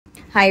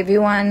Hi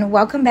everyone,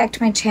 welcome back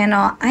to my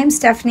channel. I'm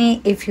Stephanie.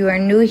 If you are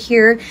new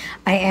here,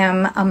 I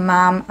am a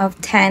mom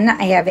of 10.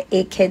 I have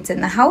 8 kids in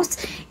the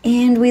house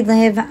and we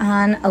live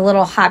on a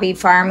little hobby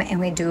farm and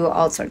we do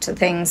all sorts of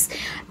things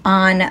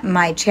on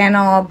my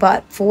channel.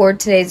 But for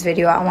today's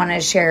video, I want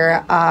to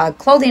share a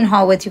clothing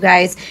haul with you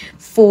guys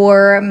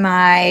for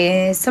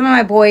some of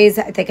my boys.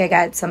 I think I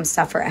got some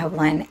stuff for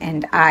Evelyn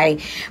and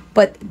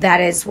but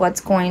that is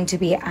what's going to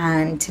be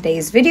on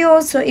today's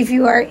video. So if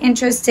you are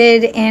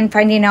interested in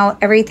finding out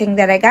everything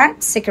that I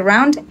got, stick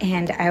around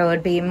and I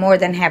would be more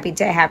than happy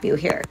to have you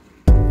here.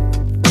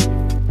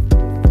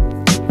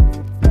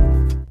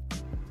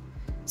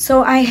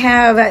 So I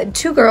have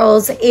 2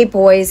 girls, 8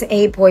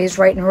 boys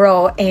right in a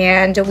row,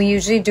 and we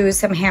usually do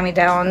some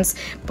hand-me-downs,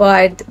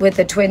 but with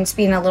the twins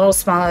being a little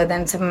smaller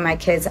than some of my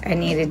kids, I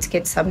needed to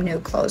get some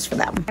new clothes for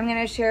them. I'm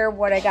gonna share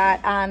what I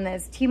got on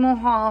this Temu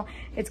haul.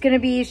 It's gonna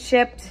be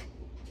shipped,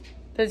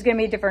 there's gonna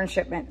be different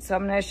shipments. So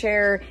I'm gonna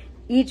share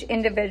each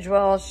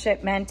individual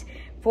shipment.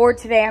 For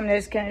today, I'm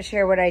just gonna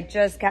share what I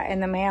just got in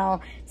the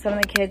mail. Some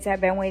of the kids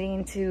have been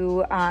waiting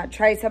to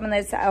try some of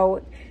this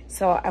out,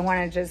 so I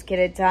wanna just get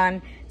it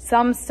done.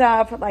 Some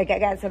stuff, like I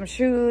got some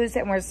shoes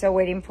and we're still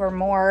waiting for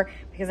more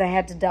because I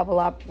had to double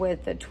up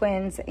with the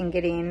twins and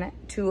getting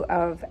 2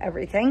 of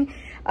everything.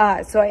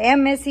 So I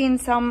am missing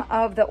some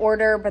of the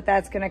order, but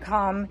that's gonna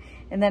come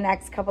in the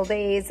next couple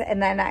days.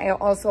 And then I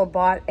also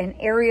bought an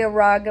area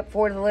rug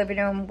for the living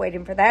room,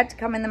 waiting for that to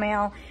come in the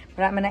mail,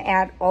 but I'm gonna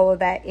add all of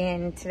that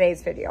in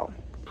today's video.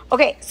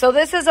 Okay, so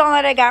this is all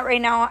that I got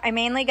right now. I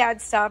mainly got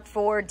stuff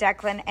for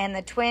Declan and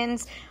the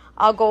twins.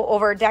 I'll go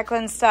over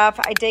Declan's stuff.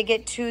 I did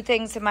get 2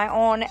 things of my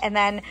own, and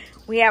then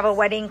we have a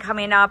wedding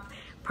coming up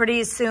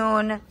pretty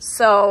soon.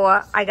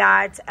 So I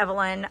got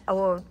Evelyn a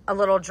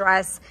little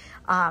dress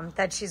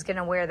that she's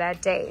gonna wear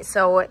that day.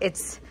 So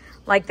it's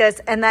like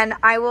this, and then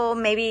I will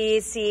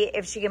maybe see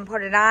if she can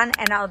put it on,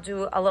 and I'll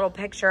do a little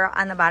picture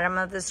on the bottom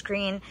of the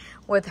screen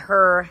with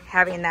her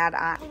having that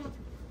on.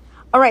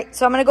 All right,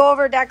 so I'm gonna go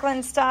over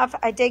Declan's stuff.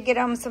 I did get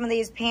him some of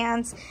these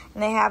pants,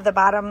 and they have the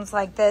bottoms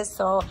like this,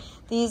 so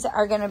these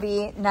are gonna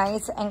be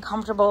nice and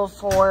comfortable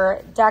for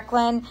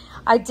Declan.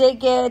 I did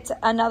get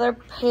another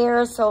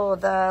pair, so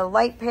the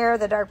light pair,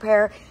 the dark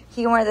pair,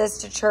 he can wear this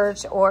to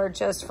church or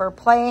just for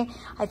play.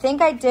 I think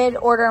I did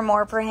order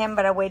more for him,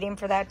 but I'm waiting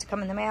for that to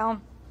come in the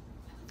mail.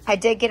 I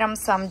did get him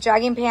some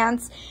jogging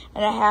pants,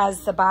 and it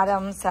has the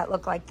bottoms that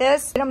look like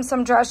this. Get him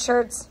some dress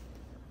shirts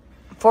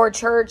for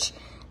church,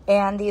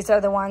 and these are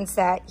the ones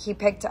that he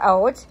picked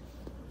out.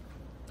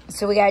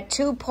 So we got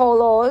 2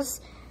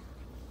 polos,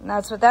 and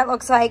that's what that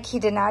looks like. He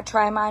did not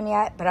try them on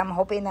yet, but I'm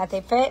hoping that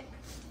they fit.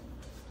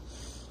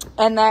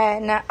 And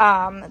then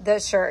the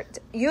shirt.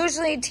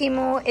 Usually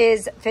Temu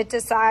is fit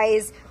to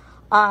size,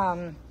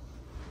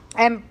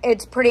 and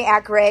it's pretty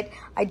accurate.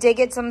 I did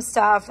get some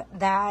stuff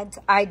that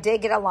I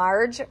did get a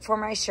large for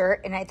my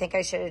shirt, and I think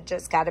I should have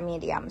just got a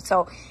medium.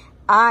 So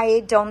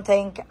I don't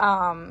think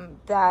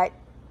that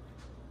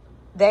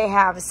they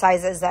have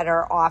sizes that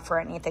are off or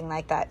anything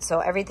like that. So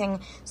everything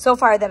so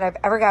far that I've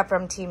ever got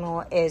from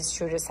Temu is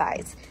true to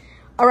size.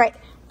 All right,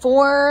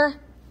 for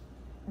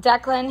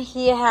Declan,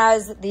 he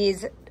has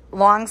these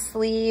long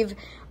sleeve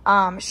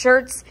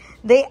shirts.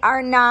 They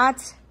are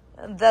not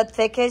the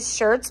thickest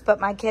shirts, but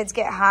my kids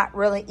get hot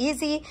really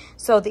easy.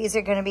 So these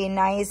are gonna be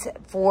nice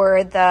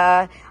for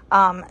the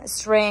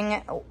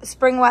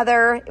spring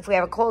weather. If we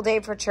have a cold day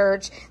for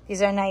church,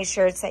 these are nice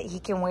shirts that he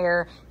can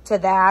wear to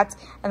that.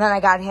 And then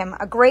I got him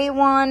a gray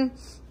one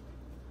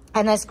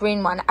and this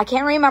green one. I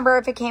can't remember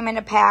if it came in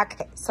a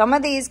pack. Some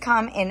of these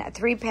come in a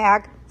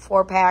 3-pack,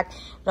 4-pack.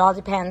 It all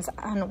depends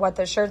on what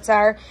the shirts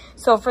are.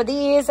 So for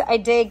these, I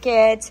did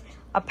get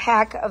a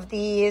pack of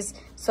these.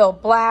 So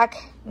black,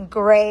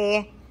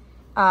 gray,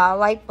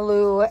 light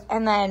blue,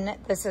 and then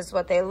this is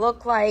what they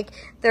look like.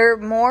 They're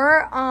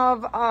more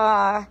of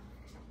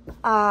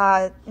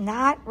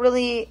not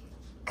really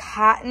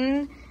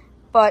cotton,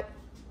 but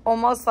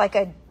almost like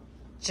a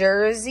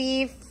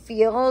jersey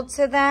feel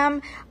to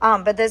them.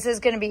 But this is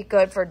going to be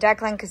good for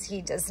Declan because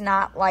he does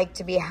not like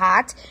to be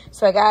hot.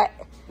 So I got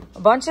a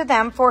bunch of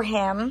them for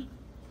him.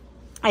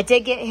 I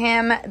did get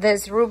him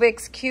this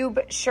Rubik's Cube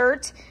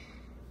shirt.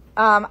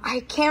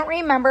 I can't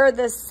remember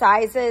the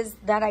sizes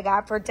that I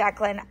got for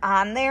Declan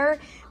on there,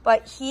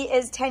 but he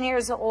is 10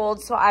 years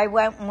old, so I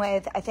went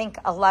with, I think,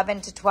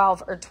 11 to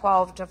 12 or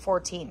 12 to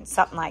 14,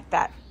 something like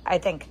that. I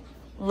think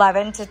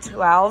 11 to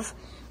 12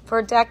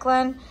 for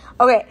Declan.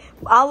 Okay,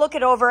 I'll look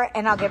it over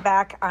and I'll get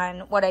back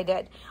on what I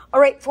did. All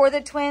right, for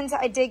the twins,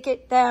 I did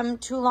get them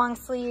 2 long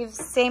sleeves.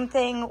 Same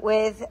thing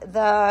with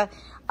the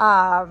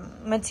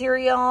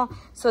material.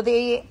 So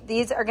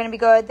these are going to be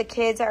good. The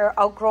kids are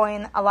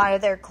outgrowing a lot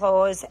of their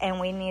clothes and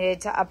we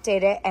needed to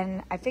update it.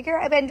 And I figure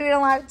I've been doing a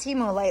lot of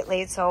Temu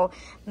lately, so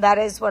that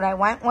is what I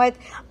went with.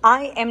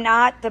 I am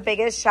not the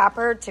biggest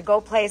shopper to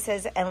go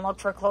places and look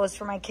for clothes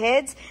for my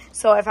kids.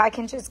 So if I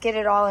can just get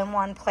it all in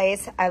one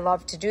place, I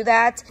love to do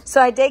that. So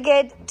I did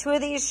get 2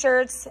 of these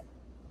shirts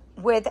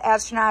with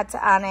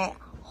astronauts on it,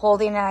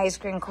 holding an ice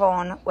cream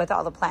cone with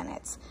all the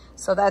planets.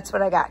 So that's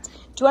what I got. Do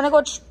you want to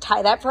go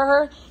tie that for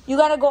her? You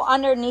got to go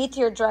underneath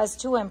your dress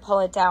too and pull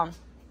it down.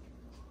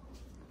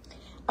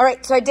 All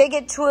right, so I did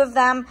get 2 of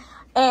them,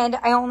 and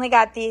I only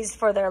got these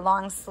for their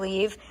long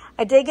sleeve.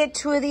 I did get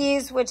 2 of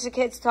these, which the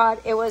kids thought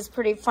it was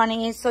pretty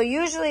funny. So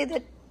usually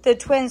the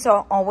twins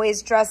don't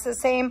always dress the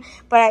same,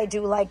 but I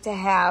do like to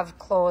have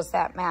clothes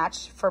that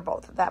match for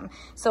both of them.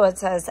 So it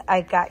says,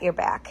 I got your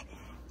back.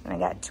 And I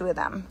got 2 of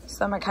them. So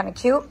them are kind of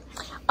cute.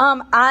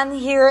 On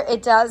here,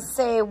 it does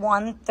say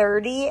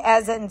 130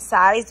 as in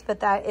size,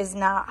 but that is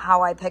not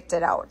how I picked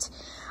it out.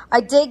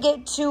 I did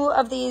get 2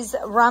 of these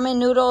ramen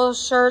noodle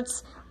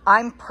shirts.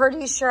 I'm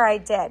pretty sure I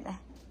did.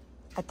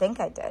 I think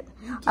I did.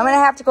 I'm going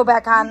to have to go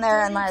back on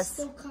there unless...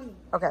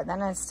 Okay,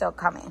 then it's still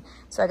coming.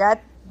 So I got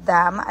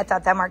them. I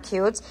thought them were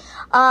cute.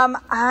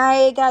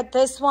 I got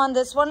this one.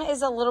 This one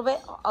is a little bit...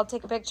 I'll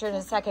take a picture in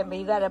a second, but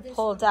you got to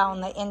pull down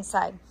the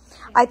inside.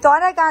 I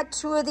thought I got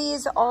 2 of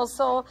these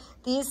also.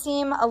 These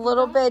seem a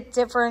little bit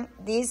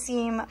different. These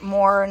seem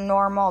more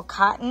normal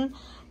cotton.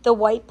 The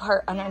white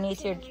part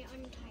underneath your...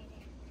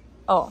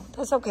 Oh,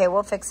 that's okay.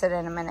 We'll fix it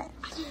in a minute.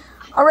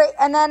 All right,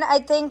 and then I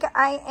think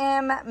I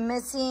am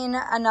missing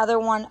another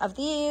one of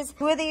these.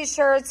 2 of these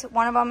shirts.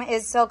 One of them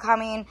is still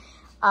coming.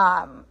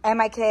 And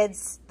my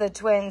kids, the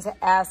twins,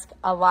 ask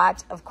a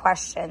lot of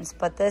questions.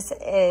 But this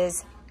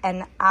is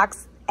an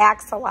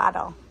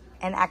axolotl.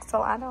 An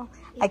axolotl?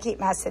 I keep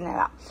messing it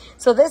up.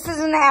 So this is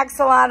an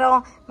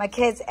axolotl. My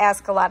kids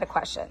ask a lot of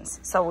questions.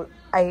 So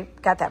I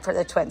got that for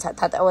the twins. I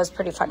thought that was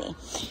pretty funny.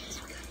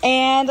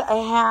 And I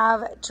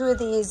have 2 of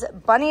these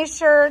bunny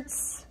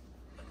shirts.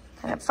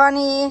 Kind of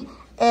funny.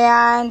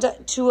 And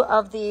 2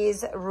 of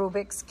these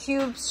Rubik's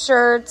Cube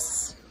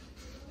shirts.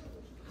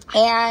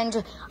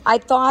 And I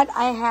thought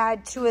I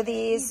had 2 of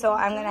these, so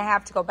I'm going to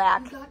have to go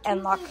back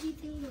and look.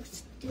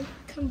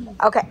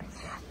 Okay.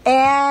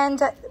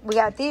 And we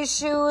got these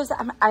shoes.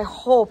 I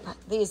hope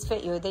these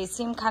fit you. They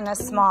seem kind of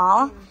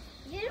small.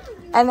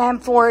 And then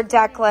for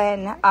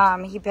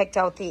Declan, he picked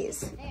out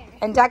these.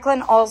 And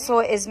Declan also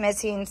is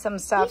missing some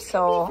stuff,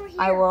 so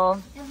I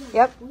will,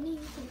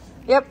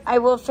 Yep, I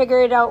will figure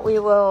it out. We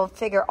will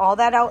figure all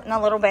that out in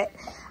a little bit.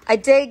 I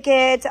did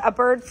get a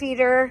bird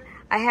feeder.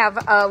 I have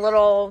a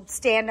little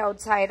stand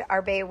outside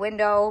our bay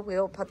window. We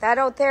will put that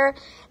out there.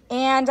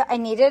 And I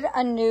needed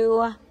a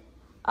new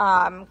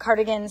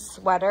cardigan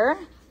sweater.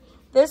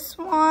 This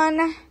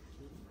one,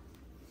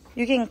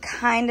 you can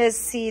kind of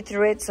see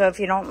through it, so if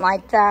you don't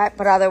like that,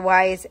 but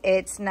otherwise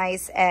it's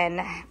nice and,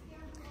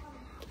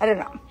 I don't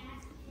know,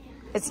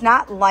 it's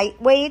not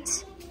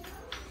lightweight.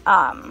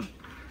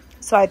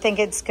 So I think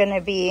it's going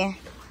to be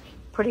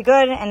pretty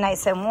good and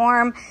nice and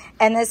warm.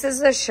 And this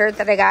is a shirt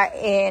that I got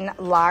in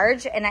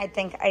large, and I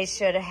think I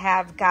should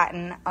have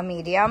gotten a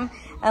medium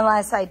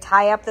unless I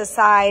tie up the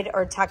side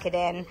or tuck it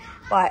in.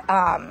 But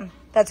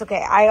that's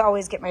okay. I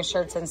always get my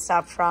shirts and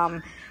stuff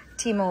from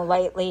Temu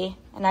lately,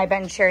 and I've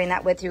been sharing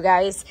that with you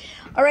guys.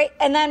 All right,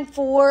 and then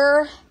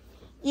for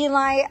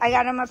Eli, I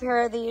got him a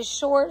pair of these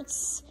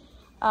shorts,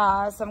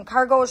 some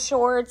cargo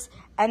shorts,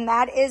 and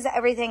that is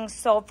everything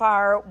so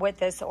far with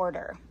this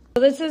order.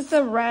 So this is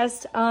the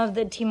rest of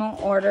the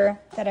Temu order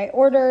that I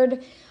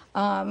ordered.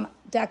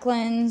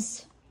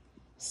 Declan's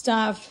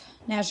stuff,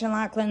 Nash and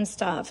Lachlan's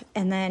stuff,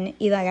 and then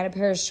Eli got a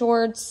pair of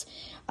shorts.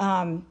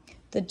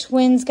 The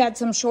twins got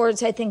some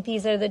shorts. I think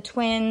these are the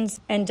twins,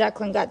 and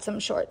Declan got some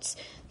shorts.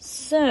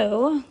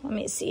 So let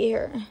me see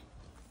here.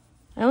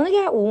 I only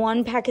got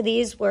 1 pack of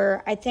these,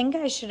 where I think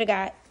I should have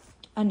got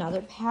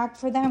another pack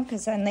for them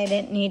because then they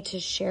didn't need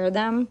to share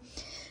them.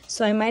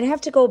 So I might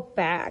have to go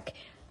back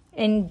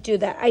and do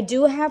that. I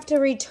do have to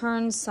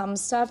return some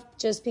stuff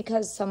just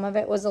because some of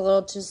it was a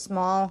little too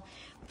small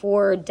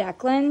for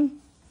Declan.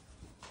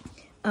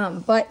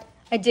 But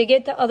I did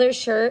get the other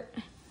shirt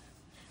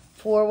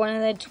for one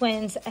of the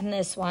twins and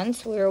this one,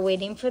 so we were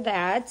waiting for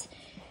that.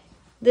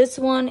 This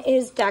one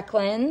is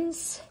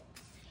Declan's.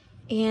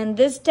 And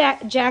this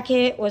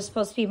jacket was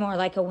supposed to be more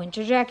like a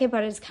winter jacket,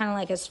 but it's kind of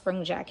like a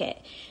spring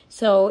jacket.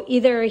 So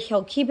either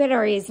he'll keep it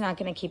or he's not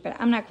going to keep it.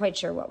 I'm not quite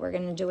sure what we're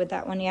going to do with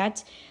that one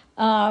yet.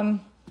 And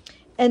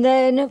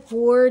then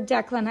for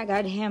Declan, I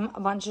got him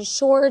a bunch of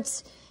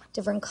shorts,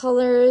 different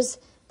colors.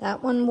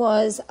 That one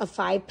was a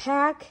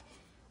 5-pack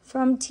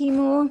from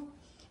Temu.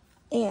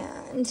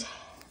 And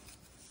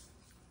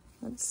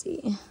let's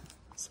see.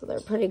 So they're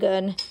pretty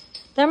good.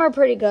 Them are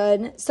pretty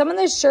good. Some of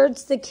the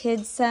shirts the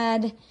kids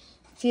said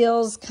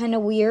feels kind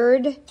of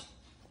weird.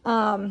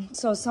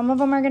 So some of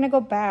them are going to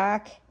go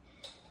back.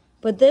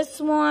 But this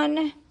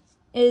one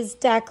is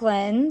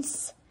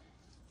Declan's.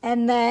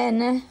 And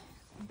then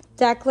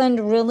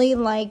Declan really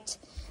liked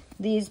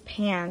these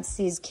pants,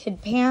 these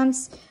kid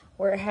pants,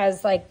 where it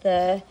has like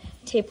the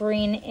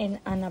tapering in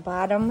on the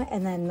bottom,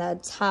 and then the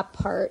top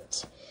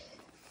part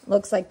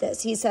looks like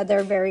this. He said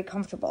they're very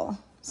comfortable.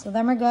 So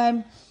them are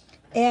good.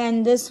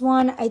 And this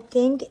one I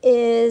think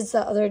is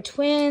the other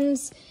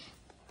twins.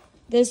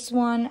 This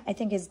one I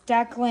think is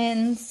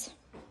Declan's.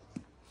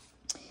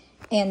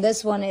 And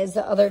this one is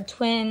the other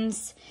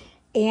twins.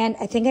 And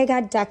I think I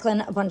got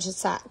Declan a bunch of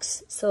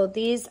socks. So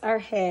these are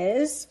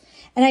his.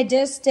 And I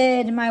just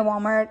did my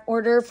Walmart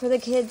order for the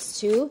kids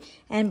too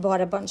and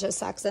bought a bunch of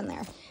socks in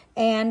there.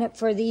 And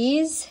for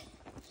these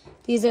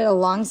are the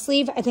long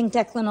sleeve. I think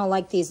Declan will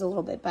like these a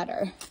little bit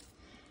better.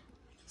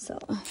 So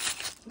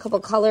a couple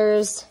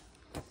colors,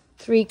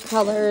 3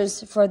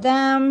 colors for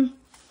them.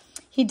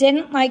 He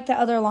didn't like the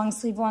other long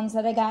sleeve ones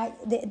that I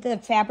got. The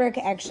fabric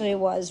actually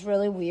was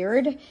really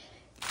weird.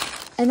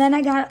 And then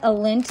I got a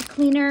lint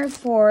cleaner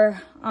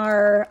for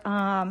our,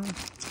 I'm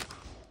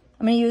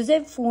going to use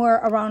it for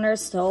around our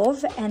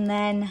stove and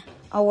then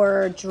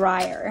our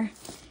dryer.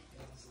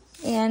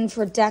 And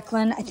for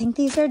Declan, I think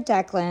these are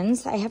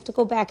Declan's. I have to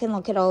go back and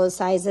look at all the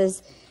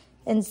sizes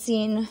and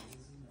seeing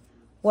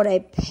what I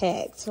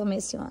picked. So let me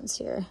see what's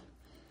here.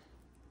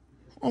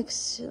 Let's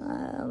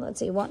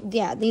see,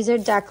 yeah, these are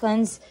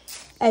Declan's.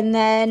 And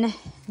then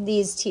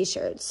these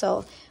t-shirts.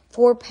 So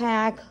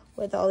 4-pack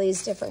with all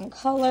these different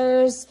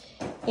colors.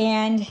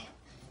 And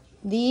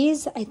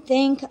these, I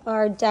think,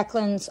 are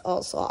Declan's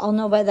also. I'll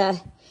know by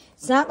the,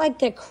 it's not like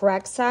the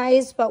correct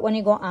size, but when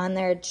you go on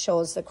there, it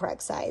shows the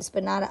correct size,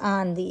 but not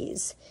on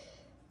these.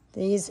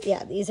 These,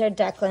 yeah, these are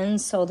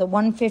Declan's. So the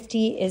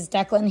 150 is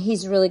Declan.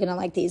 He's really going to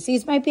like these.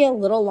 These might be a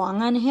little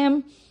long on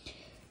him,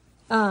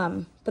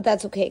 but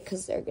that's okay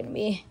because they're going to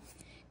be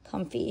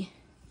comfy.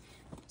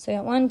 So I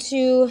got 1,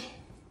 2,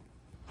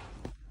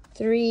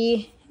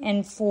 3,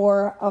 and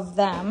 4 of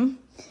them.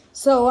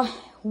 So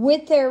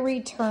with their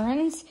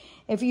returns,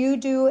 if you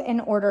do an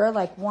order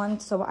like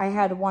one, so I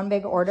had one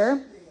big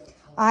order,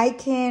 I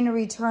can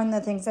return the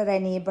things that I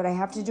need, but I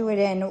have to do it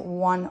in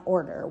one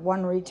order,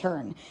 one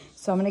return.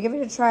 So I'm going to give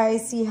it a try,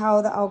 see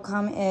how the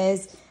outcome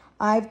is.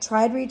 I've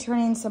tried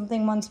returning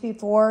something once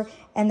before,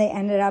 and they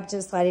ended up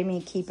just letting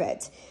me keep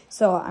it.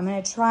 So I'm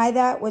going to try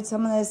that with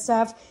some of this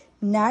stuff.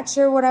 Not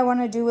sure what I want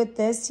to do with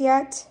this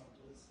yet.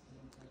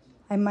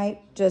 I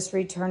might just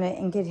return it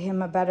and get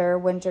him a better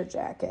winter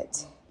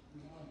jacket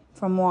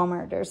from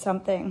Walmart or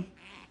something.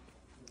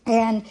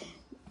 And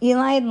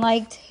Eli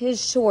liked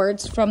his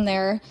shorts from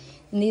there.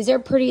 And these are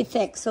pretty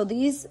thick. So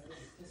these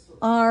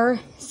are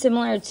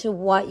similar to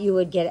what you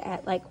would get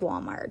at like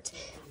Walmart.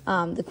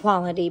 The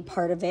quality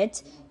part of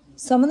it.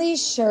 Some of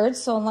these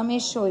shirts, so let me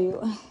show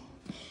you.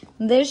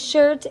 This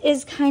shirt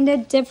is kind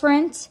of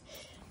different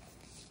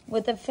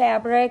with the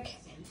fabric,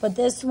 but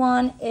this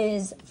one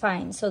is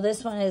fine. So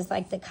this one is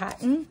like the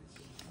cotton,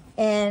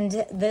 and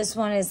this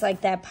one is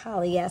like that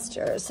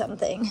polyester or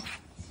something.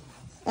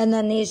 And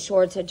then these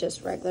shorts are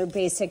just regular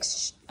basic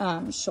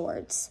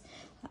shorts.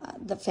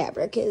 The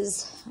fabric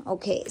is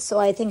okay. So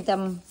I think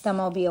them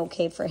will be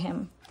okay for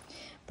him.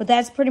 But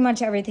that's pretty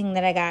much everything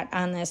that I got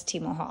on this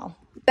Temu haul.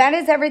 That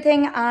is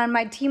everything on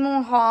my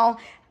Temu haul.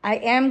 I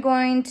am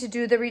going to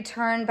do the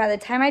return. By the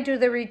time I do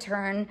the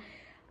return,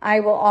 I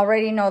will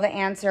already know the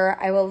answer.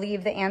 I will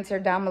leave the answer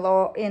down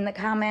below in the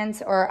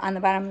comments or on the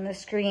bottom of the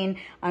screen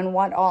on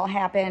what all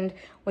happened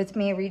with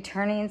me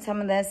returning some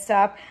of this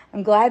stuff.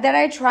 I'm glad that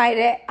I tried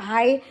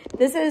it.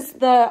 This is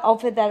the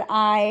outfit that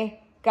I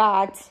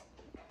got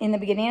in the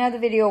beginning of the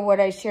video, what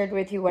I shared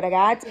with you, what I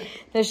got.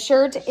 The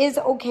shirt is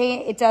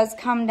okay. It does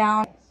come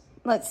down.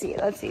 Let's see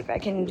if I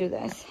can do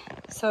this.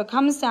 So it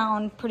comes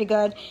down pretty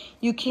good.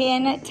 You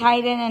can tie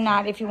it in a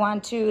knot if you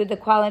want to. The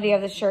quality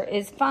of the shirt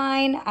is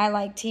fine. I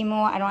like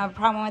Temu. I don't have a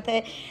problem with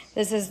it.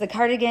 This is the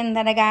cardigan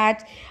that I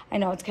got. I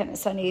know it's kind of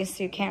sunny,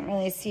 so you can't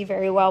really see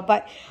very well,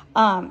 but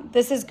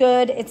this is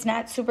good. It's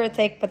not super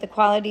thick, but the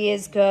quality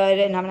is good,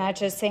 and I'm not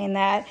just saying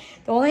that.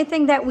 The only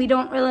thing that we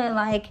don't really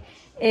like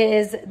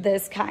is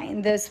this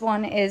kind. This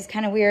one is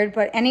kind of weird,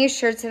 but any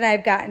shirts that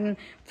I've gotten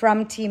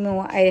from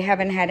Temu, I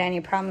haven't had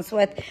any problems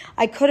with.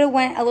 I could have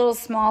went a little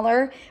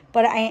smaller,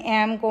 but I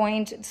am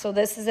going to, so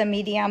this is a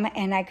medium,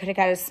 and I could have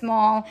got a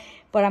small,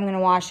 but I'm going to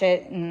wash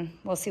it, and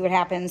we'll see what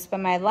happens.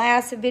 But my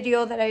last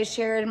video that I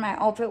shared my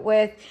outfit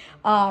with,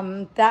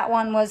 that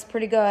one was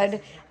pretty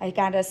good. I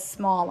got a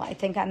small, I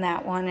think, on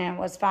that one, and it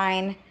was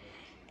fine.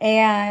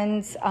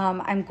 And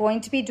I'm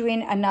going to be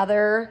doing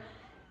another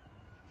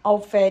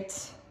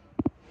outfit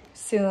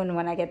soon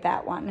when I get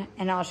that one,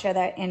 and I'll share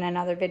that in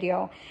another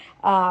video.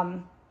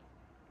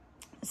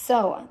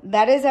 So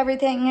that is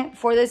everything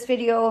for this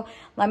video.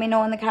 Let me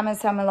know in the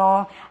comments down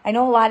below. I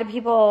know a lot of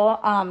people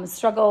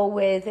struggle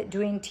with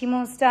doing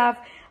Temu stuff.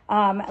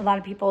 A lot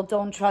of people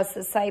don't trust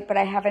the site, but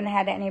I haven't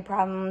had any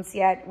problems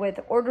yet with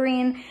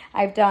ordering.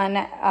 I've done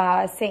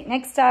St.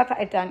 Nick stuff.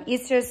 I've done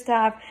Easter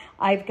stuff.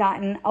 I've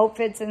gotten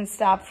outfits and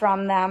stuff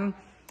from them,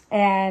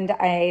 and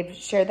I've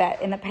shared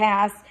that in the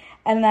past.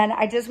 And then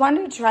I just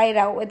wanted to try it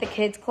out with the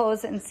kids'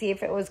 clothes and see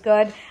if it was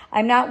good.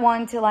 I'm not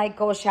one to like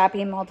go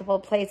shopping multiple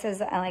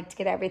places. I like to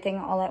get everything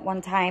all at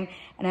one time,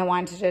 and I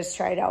wanted to just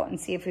try it out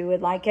and see if we would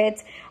like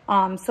it.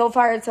 So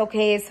far it's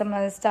okay. Some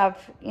of the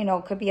stuff, you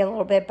know, could be a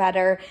little bit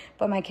better,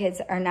 but my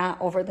kids are not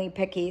overly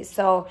picky,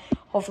 so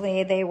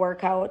hopefully they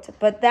work out.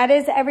 But that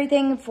is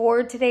everything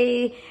for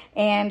today,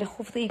 and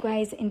hopefully you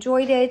guys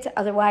enjoyed it.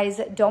 Otherwise,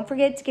 don't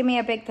forget to give me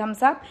a big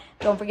thumbs up.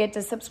 Don't forget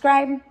to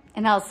subscribe,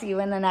 and I'll see you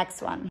in the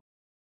next one.